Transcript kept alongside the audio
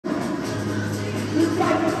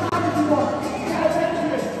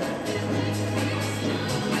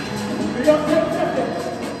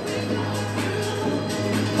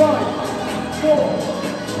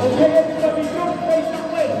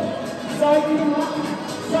Starting up,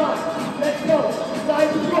 side, let's go,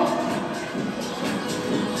 side drop.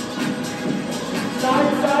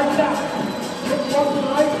 Side, side, down. Look one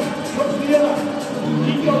side, look the other.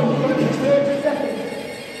 Keep going, we're going to 30 seconds.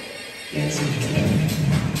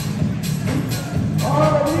 Oh,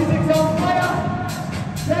 the music's on fire.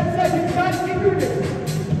 10 seconds, guys, keep moving.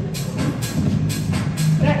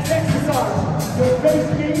 Next exercise, your face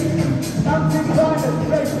knees, mountain climbers,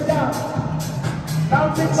 face down.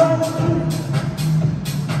 Mountain climbers,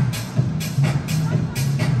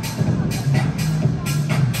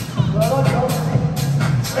 well on, go.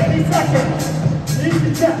 20 seconds. Leave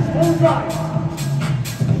the chest, full drive.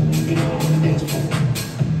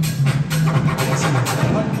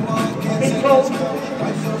 Control.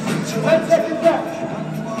 10 seconds left.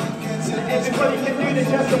 Everybody can do this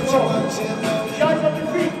just the floor. Guys on your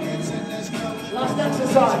feet. Last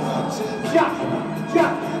exercise. Jump,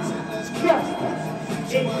 jump, jump.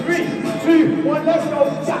 In 3, 2, 1, let's go.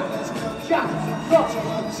 Jump, jump, drop.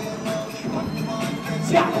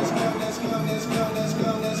 Jump.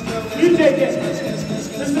 You take it.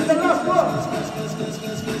 This is the last one.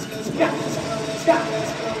 Jump, jump.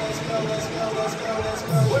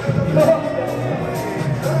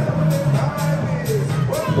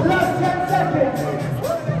 Last 10 seconds.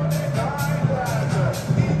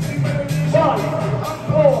 5,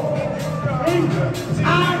 4, 3,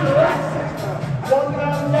 and rest. One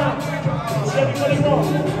round down. Does everybody want?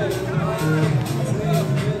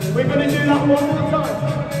 We're going to do that one more time.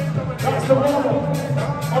 That's the warm-up.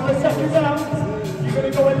 On the second round, you're going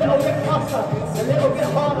to go a little bit faster, a little bit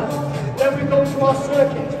harder. Then we go to our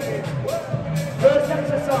circuit. First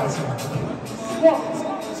exercise. Squat.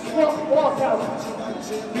 Squat walkout.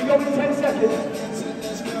 We go in 10 seconds.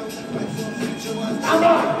 And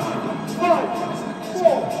 5,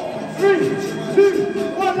 4, 3, 2,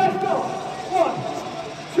 1, let's go. 1,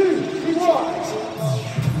 2, 3, 1.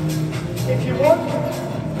 If you want,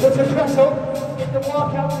 put a press up in the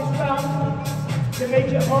walkout this round to make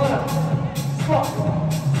it harder. Squat,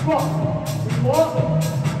 squat. We walk,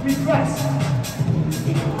 we press.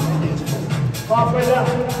 Halfway there,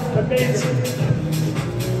 amazing.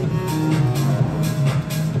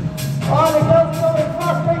 Oh, the girls are going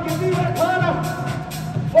fast, make your feet work harder.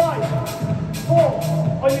 5, 4,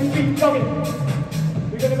 on your feet, jogging.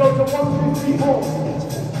 We're going to go to 1, 2, 3, 4.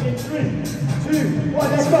 In 3, 2, 1,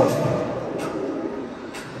 let's go.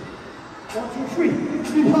 1, 2, 3,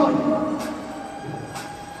 3 hard.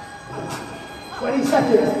 20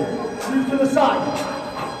 seconds. Move to the side.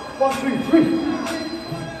 1, 2, 3.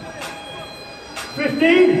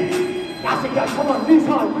 15. That's it, guys. Come on, move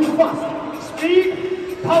hard, move fast. Speed,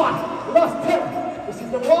 power. Last 10. This is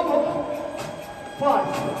the warm-up. 5,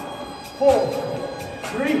 4,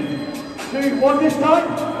 3, 2, 1 this time.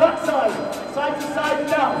 That side. Side to side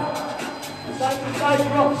down. Side to side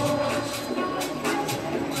drop.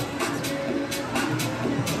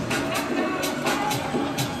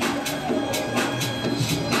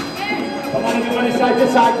 Come on everybody, side to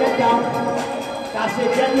side, get down. That's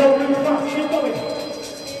it, get low, move fast, keep going.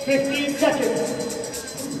 15 seconds.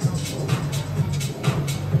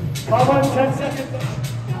 Come on, 10 seconds.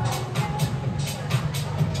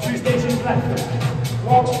 2 stations left.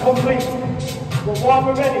 Warm complete. We're warm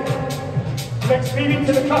already. Next feeding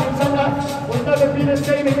to the Trafford Centre will never be the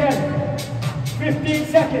same again. 15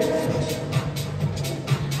 seconds.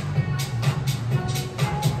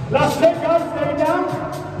 Last 10 guys, stay down.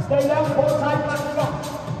 Stay down, 4 tight back drop.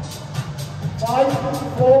 5,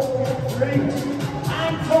 4, 3,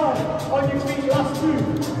 and turn. On your feet, last 2.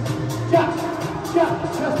 Jump, jump,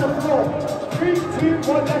 press the floor. 3, 2,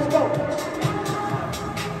 1, let's go.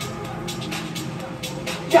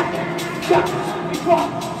 Jump, jump, drop.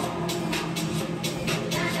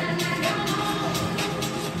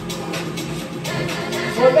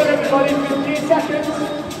 Well done everybody, 15 seconds.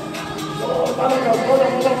 Oh, hold on, hold on,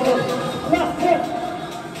 hold on, hold on. Last 10.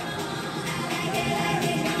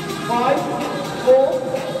 5, 4,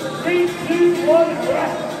 3, 2, 1,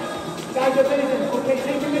 rest. Guys, you're amazing. Okay,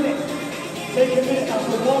 take a minute. Take a minute now,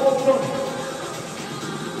 so warm-up's done.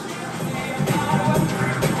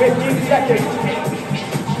 15 seconds.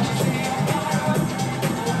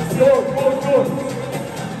 Good, good, good.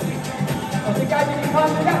 Okay, guys, if you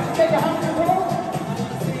can't do that, take your hands to the wall.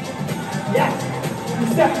 Yes. You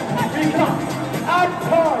step, reclap, and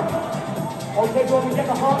turn. Okay, go on, we get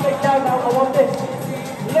the heart rate down now. I want this.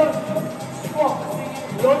 Lunge, squat,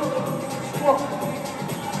 lunge, squat.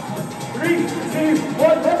 3, 2,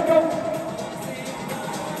 1, let's go.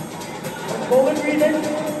 Forward breathing.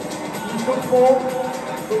 You come forward.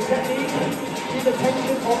 Good technique. Keep the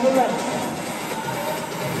tension on the legs.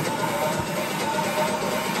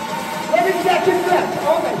 Ready? 5 seconds left,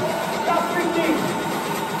 only. That's 15.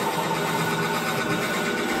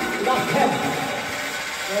 That's 10.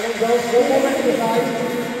 There we go, 4 more exercise.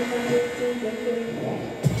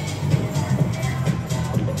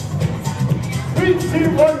 3,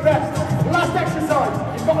 2, 1, rest. Last exercise.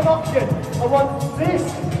 You've got an option. I want this,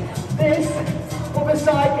 other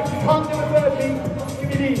side. If you can't do a burpee, give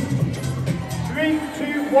me these. 3,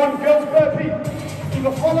 2, 1, girls burpee.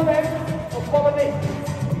 Either follow them or follow me.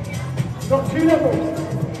 You've got 2 levels.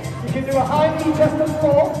 You can do a high knee just on the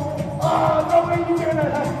floor. Oh, no way you're doing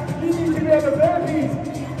that. You need to be able to burpees.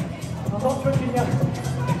 I'm not judging you.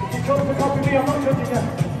 If you come to copy me, I'm not judging you.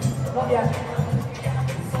 Not yet.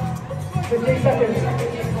 15 seconds.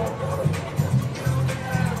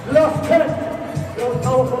 Last 10. Girls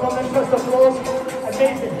powerful on them first applause.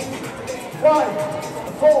 Amazing. 5,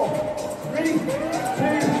 4, 3, 2,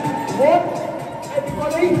 1.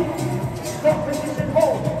 Everybody, stop position,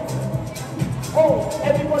 hold. Hold,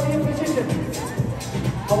 everybody in position.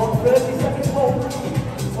 I want 30 seconds hold.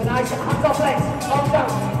 When I say hands off legs, arms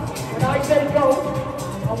down. When I say go,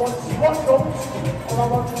 I want squat jumps or I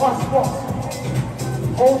want fast squats.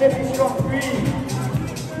 Hold every strong, breathe.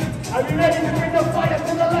 Are you ready to bring the fire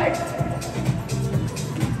to the legs?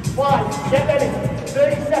 5, get ready.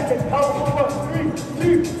 30 seconds, powerful work.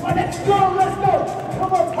 3, 2, 1, let's go, let's go.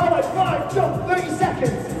 Come on, Callum, 5, jump, 30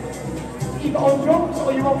 seconds. Either on jumps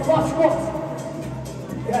or you want fast squats.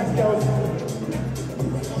 Yes, girls.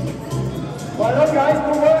 Well done, guys,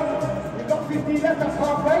 good work. You've got 15 left, that's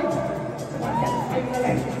halfway. Come on, get the pain in the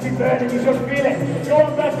legs, you should be burning, you should feel it. Go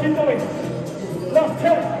on, guys, keep going. Last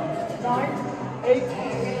 10, 9, 8,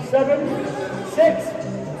 7,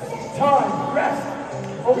 6, time, rest.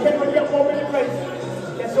 Okay, when you get 1 minute break,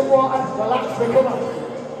 get some water, relax, recover.